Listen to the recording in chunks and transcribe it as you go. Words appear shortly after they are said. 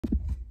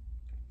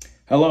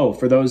Hello,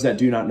 for those that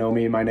do not know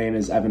me, my name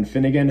is Evan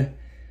Finnegan.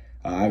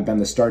 I've been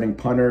the starting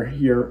punter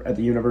here at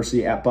the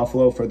University at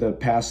Buffalo for the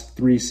past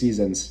 3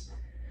 seasons.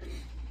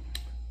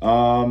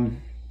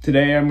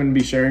 Today I'm going to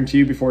be sharing to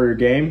you before your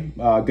game.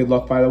 Good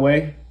luck, by the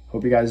way.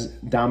 Hope you guys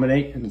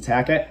dominate and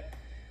attack it.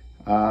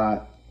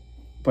 But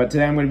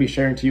today I'm going to be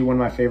sharing to you one of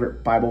my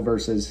favorite Bible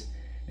verses.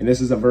 And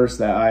this is a verse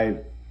that I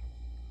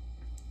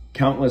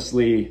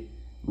countlessly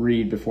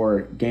read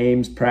before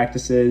games,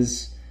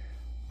 practices,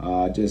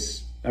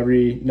 just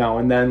every now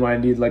and then when I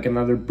need like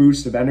another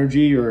boost of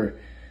energy or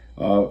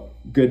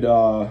good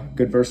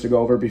verse to go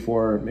over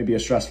before maybe a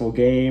stressful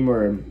game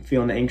or I'm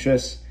feeling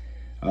anxious.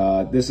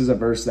 This is a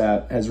verse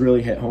that has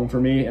really hit home for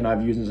me, and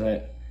I've used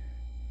it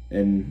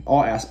in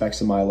all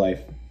aspects of my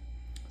life.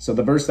 So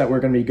the verse that we're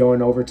going to be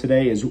going over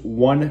today is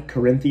 1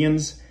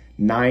 Corinthians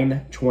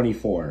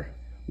 9:24.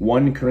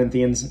 1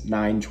 Corinthians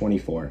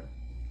 9:24.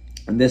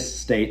 And this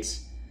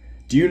states,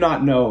 "Do you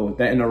not know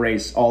that in a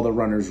race all the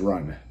runners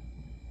run,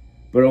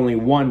 but only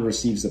one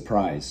receives the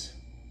prize?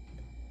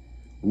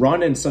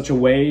 Run in such a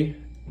way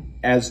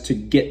as to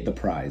get the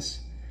prize."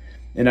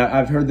 And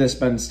I've heard this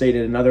been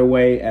stated another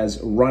way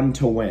as run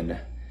to win.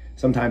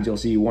 Sometimes you'll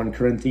see 1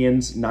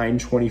 Corinthians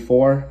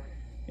 9:24,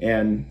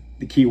 and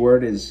the key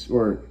word is,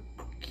 or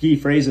key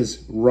phrase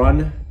is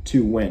run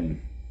to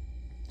win.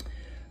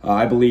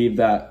 I believe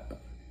that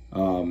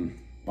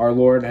our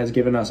Lord has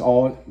given us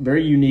all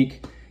very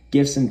unique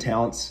gifts and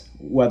talents,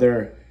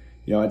 whether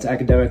it's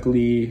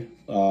academically,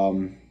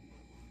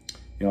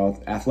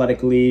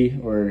 athletically,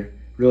 or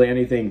really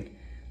anything.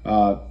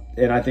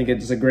 And I think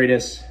it's the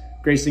greatest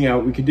thing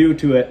out we could do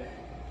to it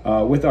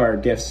with our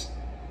gifts,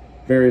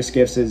 various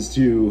gifts, is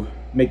to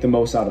make the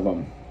most out of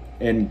them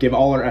and give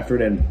all our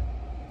effort in.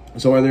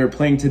 So whether you're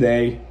playing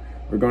today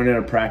or going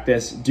into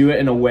practice, do it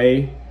in a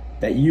way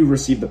that you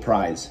receive the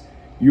prize.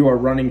 You are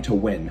running to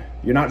win.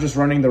 You're not just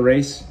running the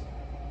race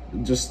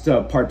just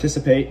to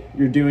participate.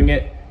 You're doing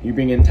it, you're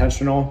being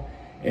intentional,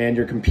 and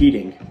you're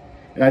competing.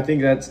 And I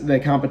think that's the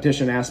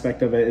competition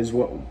aspect of it is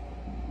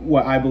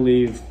what I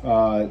believe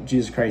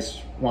Jesus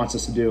Christ wants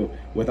us to do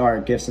with our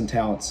gifts and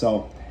talents.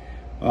 So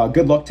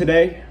good luck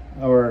today,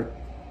 or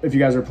if you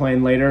guys are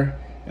playing later.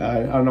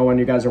 I don't know when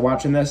you guys are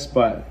watching this,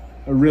 but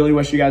I really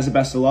wish you guys the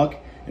best of luck.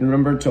 And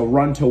remember to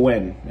run to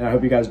win. And I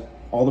hope you guys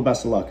all the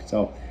best of luck.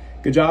 So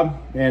good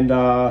job, and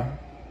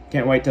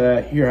can't wait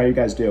to hear how you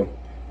guys do.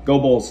 Go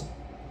Bulls.